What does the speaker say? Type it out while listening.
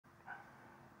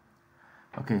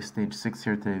Okay, stage 6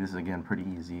 here today. This is again pretty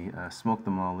easy. Smoke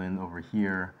them all in over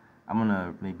here. I'm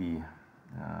gonna maybe,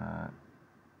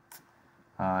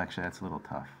 actually that's a little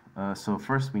tough. So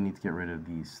first we need to get rid of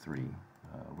these three.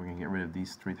 We're gonna get rid of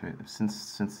these three,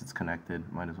 since it's connected,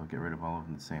 might as well get rid of all of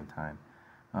them at the same time.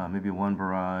 Maybe one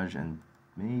barrage and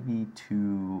maybe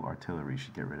 2 artillery,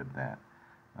 should get rid of that.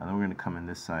 Then we're gonna come in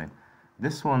this side.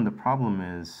 This one, the problem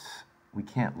is we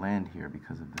can't land here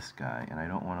because of this guy, and I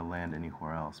don't want to land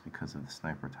anywhere else because of the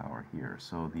sniper tower here.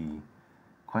 So the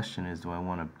question is, do I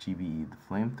want to GBE the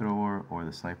flamethrower or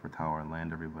the sniper tower and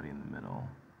land everybody in the middle?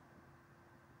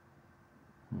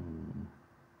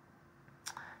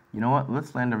 You know what?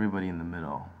 Let's land everybody in the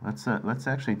middle. Let's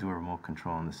actually do a remote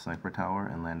control on the sniper tower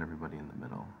and land everybody in the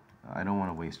middle. I don't want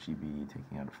to waste GBE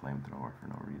taking out a flamethrower for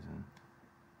no reason.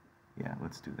 Yeah,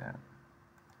 let's do that.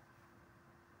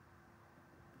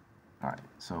 Alright,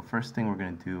 so first thing we're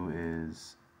going to do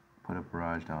is put a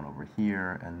barrage down over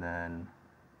here, and then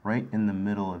right in the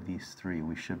middle of these three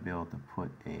we should be able to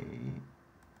put a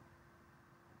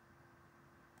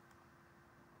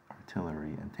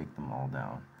artillery and take them all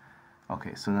down.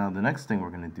 Okay, so now the next thing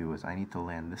we're going to do is I need to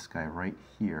land this guy right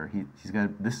here.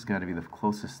 This has got to be the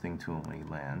closest thing to him when he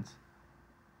lands.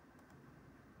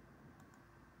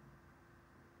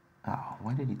 Oh,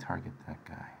 why did he target that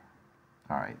guy?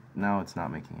 Alright, now it's not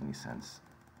making any sense.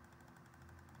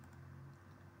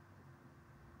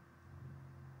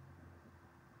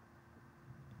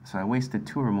 So I wasted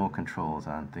 2 remote controls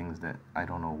on things that I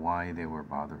don't know why they were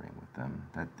bothering with them.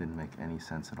 That didn't make any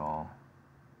sense at all.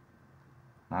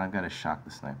 Now I've got to shock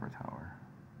the sniper tower.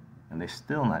 And they're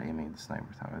still not aiming at the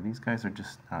sniper tower. These guys are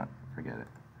just not, forget it.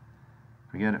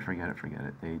 Forget it, forget it, forget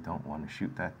it. They don't want to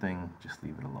shoot that thing, just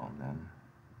leave it alone then.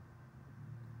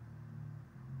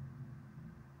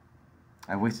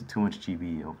 I wasted too much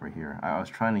GB over here. I was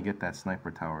trying to get that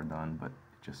sniper tower done, but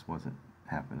it just wasn't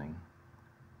happening.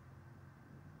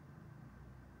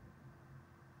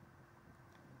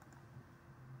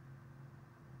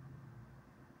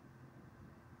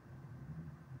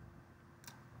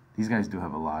 These guys do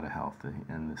have a lot of health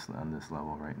on this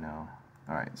level right now.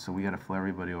 Alright, so we gotta flare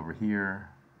everybody over here.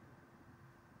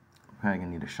 We're probably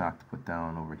gonna need a shock to put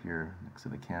down over here next to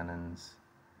the cannons.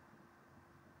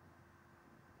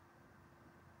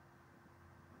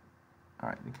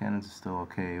 Alright, the cannons are still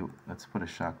okay. Let's put a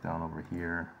shock down over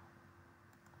here.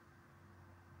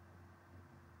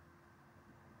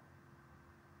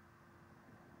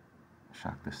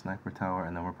 Shock the sniper tower,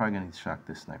 and then we're probably going to need to shock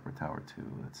this sniper tower too.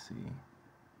 Let's see.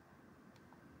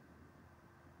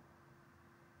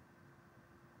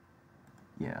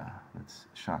 Yeah, let's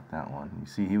shock that one. You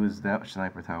see, that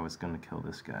sniper tower was going to kill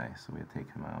this guy, so we had to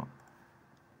take him out.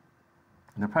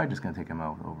 And they're probably just going to take him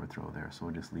out with overthrow there, so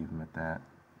we'll just leave him at that.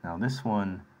 Now this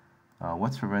one,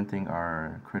 what's preventing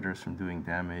our critters from doing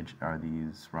damage are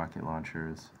these rocket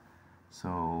launchers.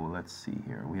 So let's see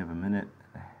here. We have a minute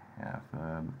and a half,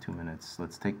 2 minutes.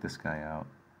 Let's take this guy out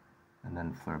and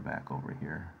then flare back over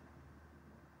here.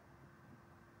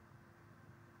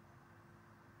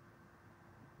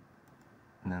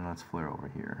 And then let's flare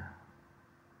over here.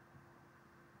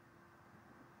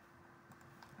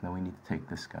 And then we need to take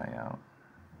this guy out.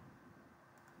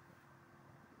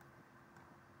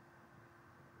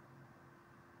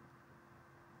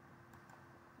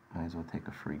 Might as well take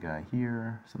a free guy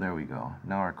here. So there we go.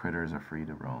 Now our critters are free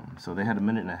to roam. So they had a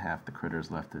minute and a half, the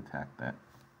critters left to attack that.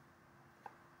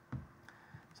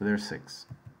 So there's 6.